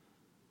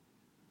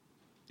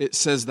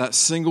that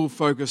single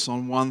focus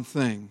on one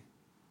thing,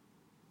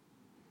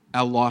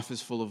 our life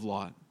is full of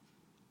light.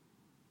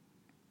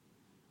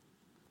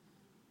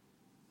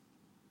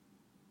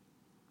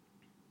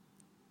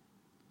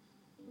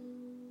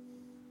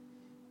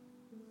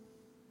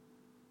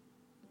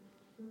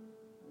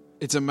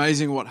 It's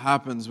amazing what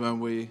happens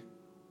when we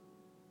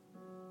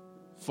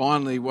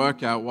finally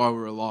work out why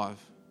we're alive.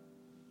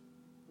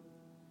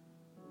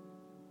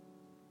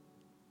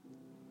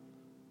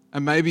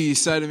 And maybe you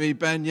say to me,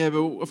 "Ben, yeah, but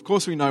of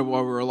course we know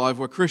why we're alive.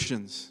 We're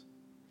Christians."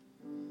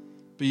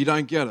 But you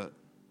don't get it.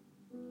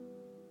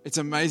 It's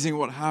amazing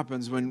what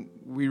happens when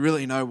we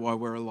really know why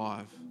we're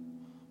alive,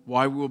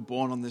 why we were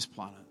born on this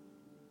planet.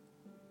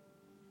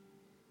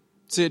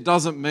 See, it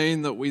doesn't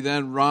mean that we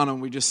then run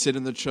and we just sit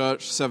in the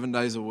church 7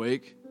 days a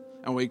week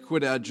and we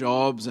quit our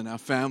jobs and our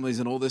families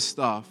and all this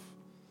stuff.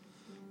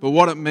 But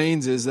what it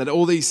means is that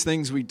all these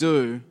things we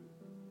do,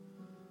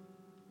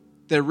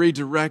 they're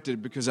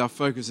redirected because our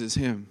focus is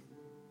Him.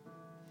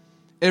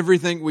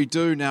 Everything we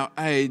do now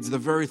aids the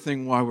very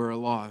thing why we're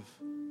alive.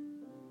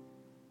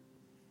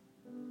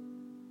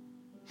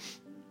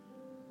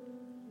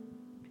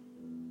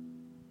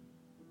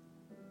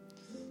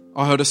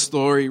 I heard a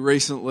story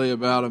recently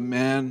about a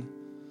man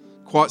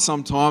quite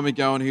some time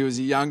ago, and he was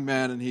a young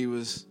man and he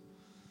was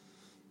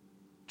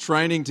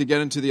training to get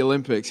into the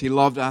Olympics. He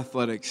loved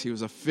athletics. He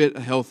was a fit,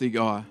 healthy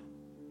guy.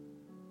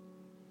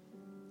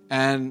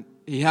 And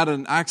he had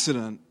an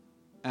accident,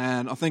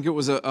 and I think it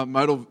was a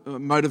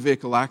motor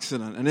vehicle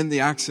accident. And in the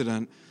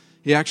accident,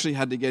 he actually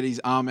had to get his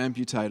arm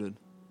amputated.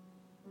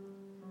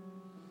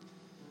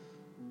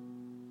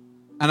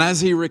 And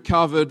as he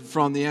recovered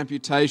from the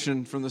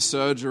amputation, from the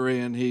surgery,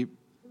 and he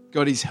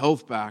got his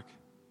health back,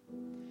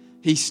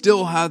 he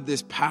still had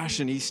this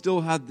passion. He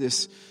still had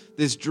this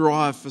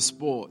drive for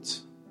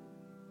sports.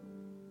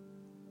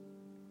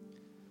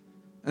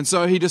 And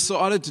so he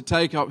decided to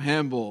take up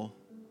handball.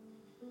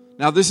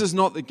 Now, this is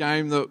not the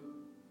game that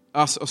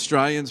us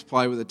Australians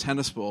play with a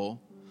tennis ball.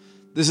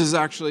 This is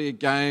actually a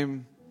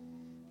game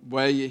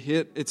where you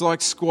hit, it's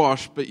like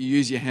squash, but you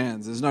use your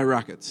hands. There's no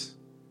rackets.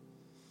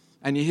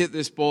 And you hit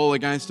this ball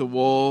against a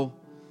wall.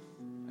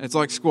 It's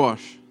like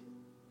squash.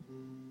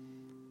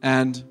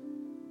 And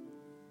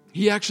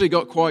he actually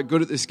got quite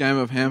good at this game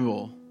of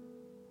handball.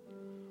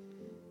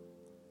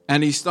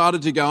 And he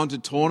started to go into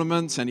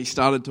tournaments and he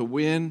started to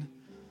win.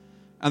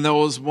 And there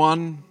was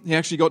one, he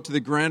actually got to the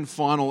grand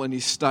final in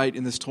his state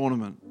in this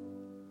tournament.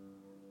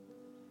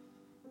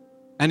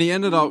 And he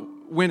ended up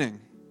winning.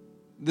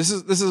 This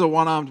is a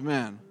one-armed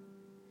man.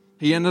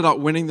 He ended up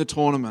winning the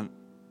tournament.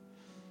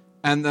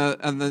 And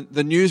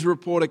the news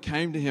reporter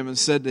came to him and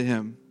said to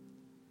him,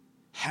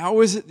 "How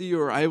is it that you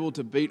were able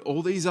to beat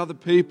all these other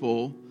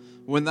people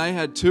when they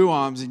had 2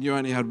 arms and you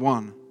only had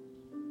 1?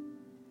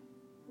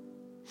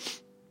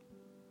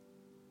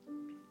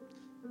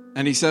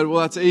 And he said,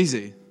 "Well, that's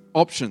easy.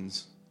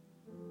 Options."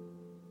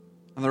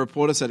 And the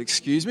reporter said,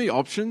 "Excuse me,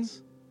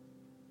 options?"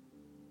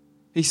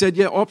 He said,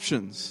 "Yeah,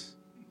 options."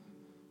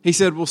 He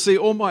said, "Well, see,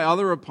 all my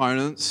other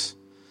opponents,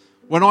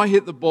 when I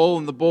hit the ball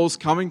and the ball's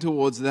coming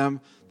towards them,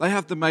 they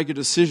have to make a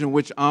decision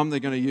which arm they're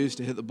going to use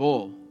to hit the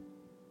ball."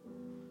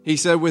 He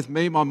said, "With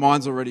me, my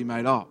mind's already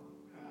made up."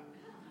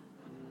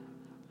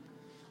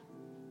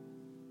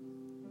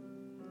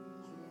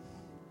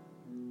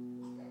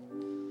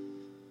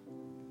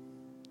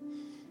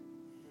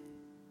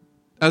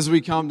 As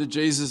we come to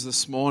Jesus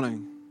this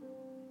morning,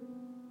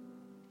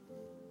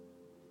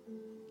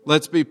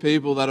 let's be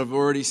people that have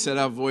already set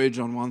our voyage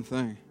on one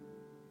thing.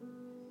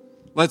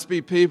 Let's be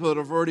people that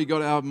have already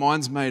got our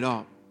minds made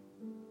up.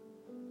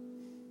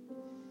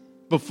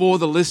 Before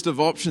the list of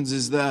options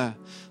is there,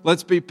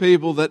 let's be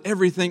people that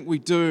everything we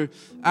do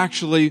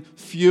actually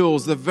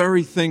fuels the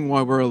very thing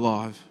why we're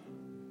alive.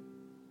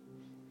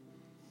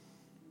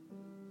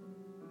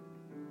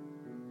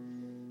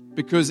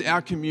 Because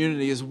our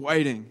community is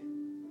waiting.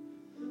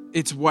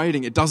 It's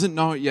waiting. It doesn't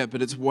know it yet,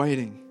 but it's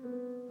waiting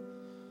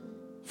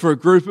for a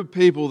group of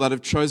people that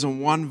have chosen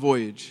one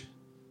voyage.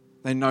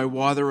 They know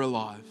why they're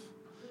alive,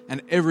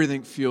 and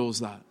everything fuels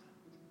that.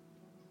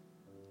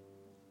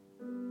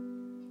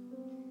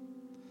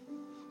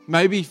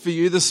 Maybe for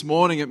you this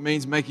morning, it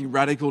means making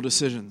radical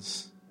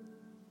decisions.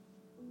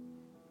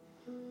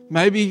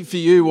 Maybe for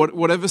you,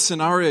 whatever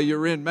scenario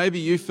you're in, maybe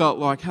you felt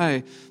like,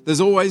 hey,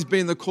 there's always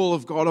been the call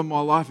of God on my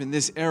life in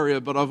this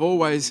area, but I've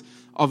always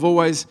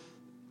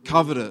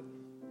covered it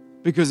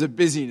because of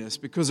busyness,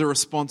 because of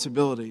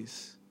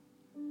responsibilities.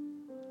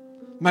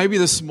 Maybe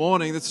this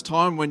morning, it's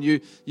time when you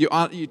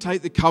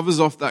take the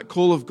covers off that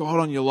call of God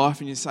on your life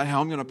and you say, hey,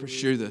 I'm going to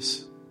pursue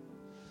this.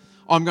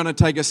 I'm going to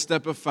take a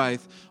step of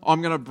faith.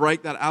 I'm going to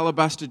break that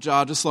alabaster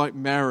jar just like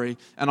Mary,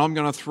 and I'm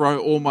going to throw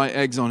all my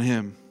eggs on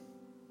him.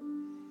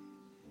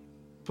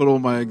 Put all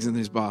my eggs in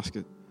his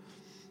basket.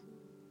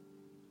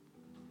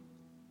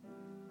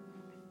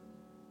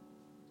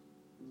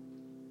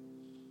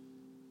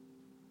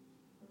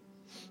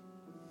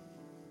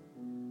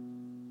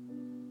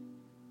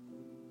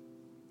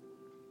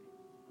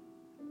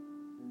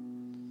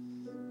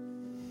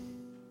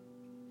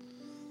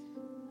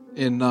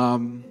 In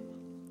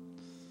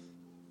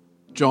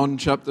John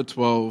chapter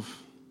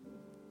 12,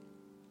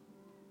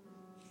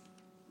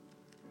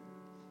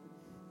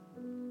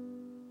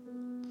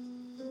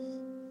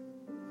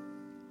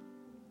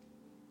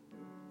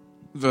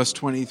 verse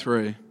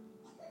 23.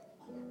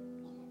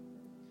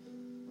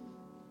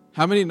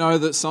 How many know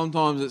that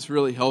sometimes it's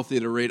really healthy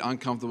to read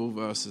uncomfortable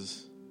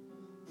verses?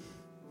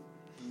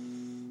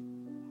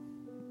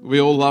 We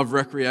all love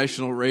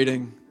recreational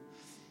reading.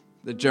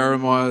 The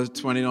Jeremiah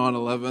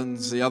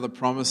 29:11s, the other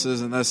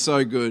promises, and they're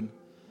so good.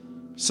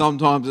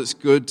 Sometimes it's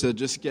good to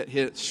just get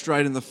hit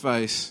straight in the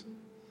face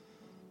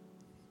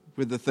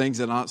with the things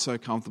that aren't so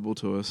comfortable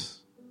to us.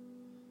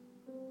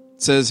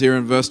 It says here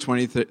in verse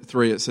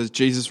 23, it says,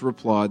 Jesus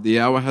replied, "The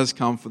hour has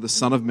come for the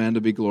Son of Man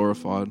to be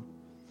glorified.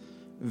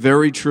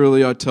 Very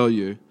truly I tell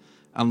you,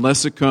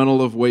 unless a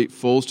kernel of wheat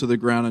falls to the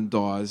ground and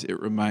dies, it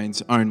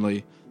remains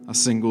only a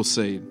single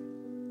seed.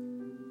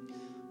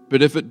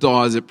 But if it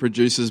dies, it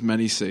produces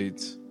many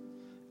seeds.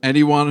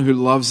 Anyone who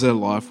loves their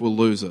life will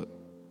lose it,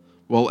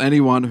 while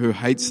anyone who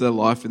hates their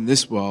life in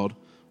this world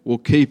will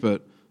keep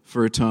it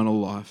for eternal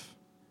life.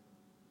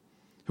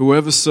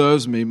 Whoever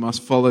serves me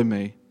must follow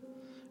me,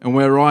 and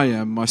where I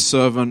am, my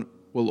servant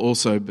will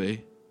also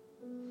be.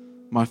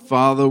 My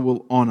Father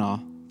will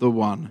honor the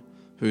one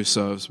who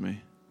serves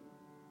me."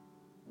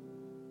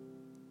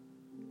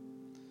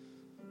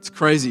 It's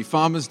crazy.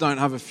 Farmers don't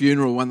have a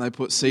funeral when they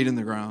put seed in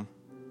the ground.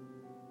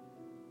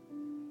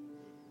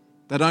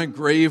 They don't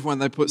grieve when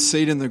they put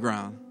seed in the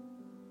ground.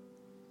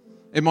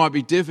 It might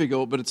be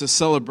difficult, but it's a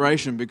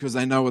celebration because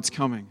they know what's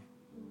coming.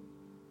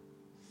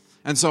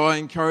 And so I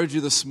encourage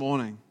you this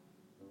morning.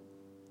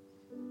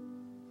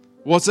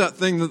 What's that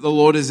thing that the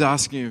Lord is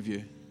asking of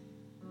you?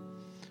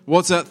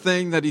 What's that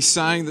thing that He's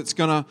saying that's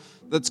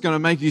gonna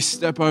make you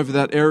step over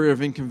that area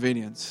of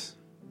inconvenience?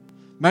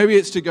 Maybe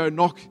it's to go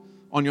knock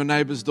on your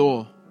neighbor's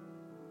door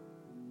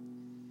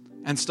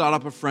and start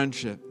up a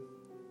friendship.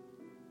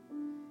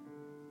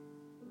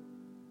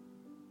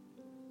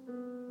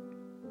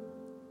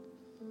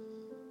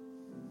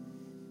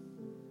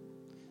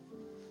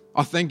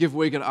 I think if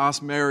we could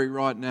ask Mary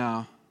right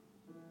now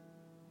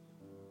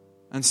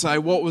and say,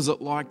 what was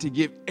it like to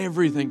give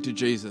everything to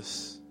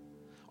Jesus?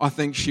 I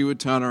think she would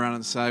turn around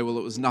and say, well,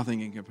 it was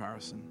nothing in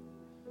comparison.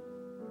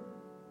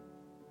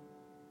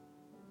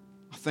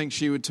 I think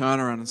she would turn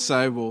around and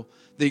say, well,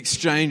 the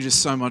exchange is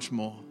so much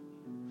more.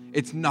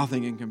 It's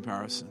nothing in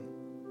comparison.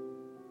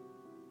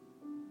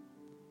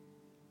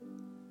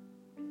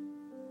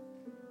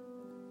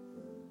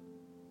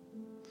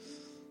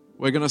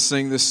 We're going to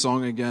sing this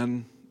song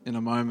again in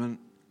a moment.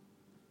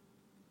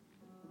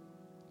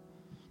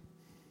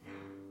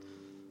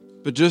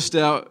 But just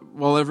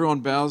while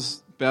everyone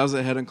bows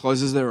their head and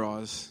closes their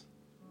eyes,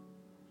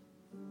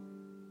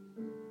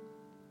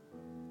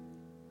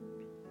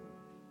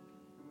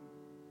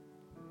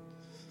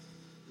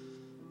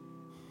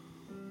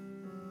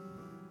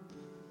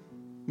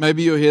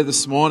 maybe you're here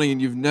this morning and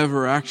you've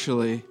never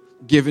actually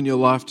given your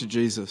life to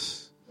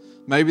Jesus.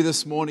 Maybe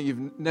this morning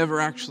you've never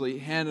actually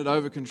handed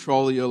over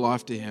control of your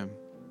life to Him.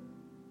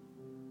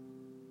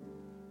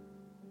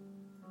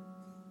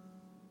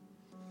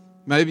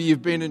 Maybe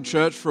you've been in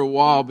church for a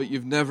while, but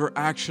you've never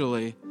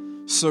actually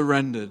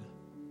surrendered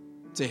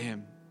to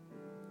Him.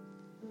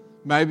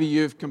 Maybe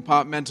you've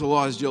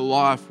compartmentalized your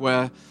life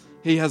where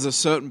He has a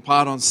certain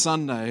part on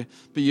Sunday,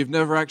 but you've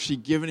never actually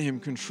given Him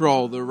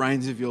control, the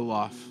reins of your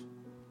life.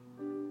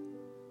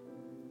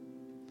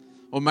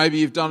 Or maybe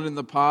you've done it in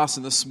the past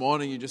and this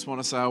morning you just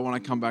want to say, I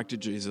want to come back to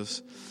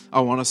Jesus. I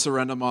want to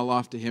surrender my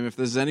life to Him. If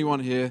there's anyone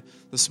here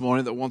this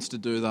morning that wants to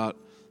do that,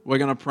 we're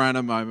going to pray in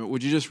a moment.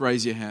 Would you just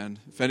raise your hand?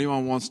 If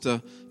anyone wants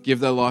to give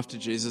their life to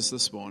Jesus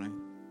this morning,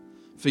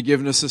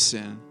 forgiveness of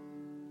sin,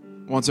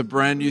 wants a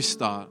brand new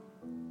start,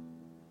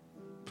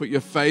 put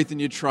your faith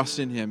and your trust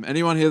in Him.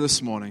 Anyone here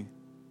this morning?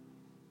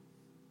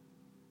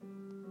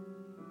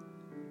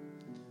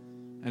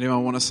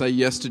 Anyone want to say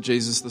yes to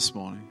Jesus this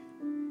morning?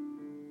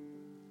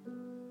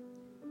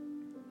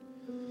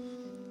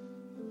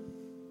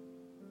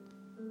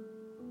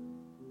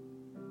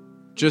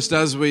 Just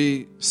as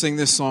we sing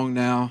this song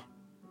now,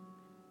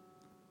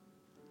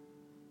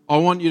 I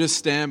want you to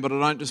stand, but I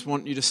don't just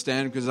want you to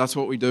stand because that's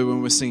what we do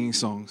when we're singing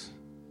songs.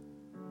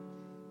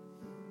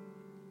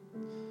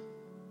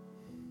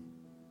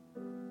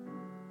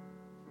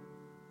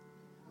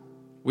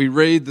 We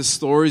read the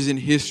stories in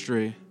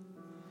history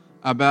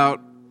about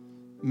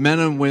men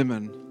and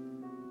women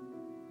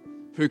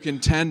who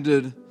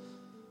contended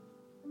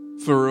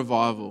for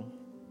revival.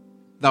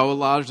 They were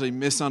largely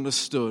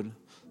misunderstood.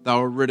 They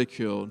were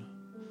ridiculed.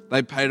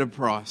 They paid a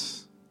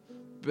price.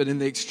 But in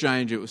the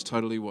exchange, it was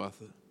totally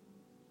worth it.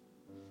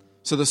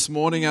 So this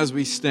morning as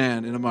we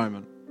stand in a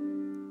moment,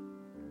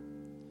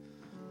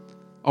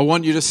 I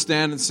want you to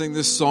stand and sing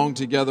this song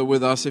together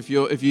with us. If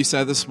you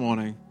say this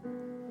morning,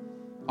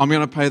 I'm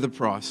going to pay the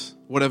price,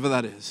 whatever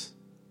that is.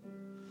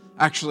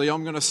 Actually,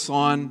 I'm going to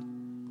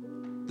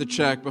sign the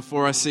check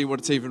before I see what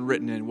it's even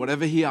written in.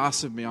 Whatever He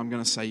asks of me, I'm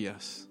going to say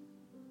yes.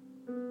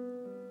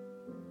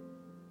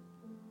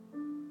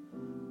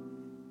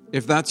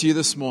 If that's you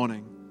this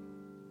morning,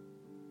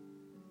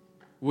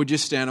 would you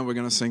stand and we're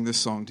going to sing this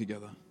song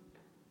together?